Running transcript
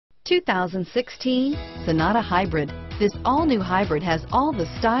2016 Sonata Hybrid. This all-new hybrid has all the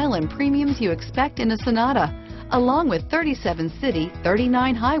style and premiums you expect in a Sonata, along with 37 city,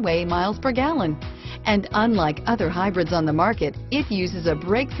 39 highway miles per gallon. And unlike other hybrids on the market, it uses a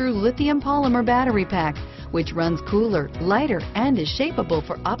breakthrough lithium polymer battery pack, which runs cooler, lighter, and is shapeable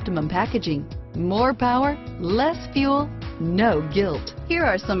for optimum packaging. More power, less fuel, no guilt. Here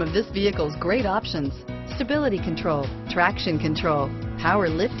are some of this vehicle's great options: stability control, traction control, power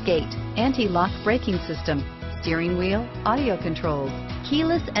liftgate, anti-lock braking system, steering wheel audio controls,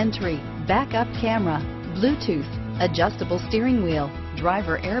 keyless entry, backup camera, Bluetooth, adjustable steering wheel,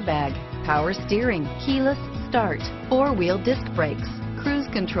 driver airbag, power steering, keyless start, four-wheel disc brakes, cruise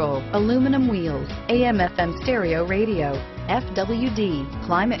control, aluminum wheels, AM/FM stereo radio, FWD,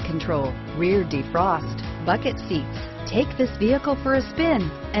 climate control, rear defrost, bucket seats. Take this vehicle for a spin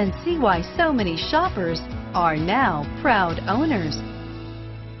and see why so many shoppers are now proud owners.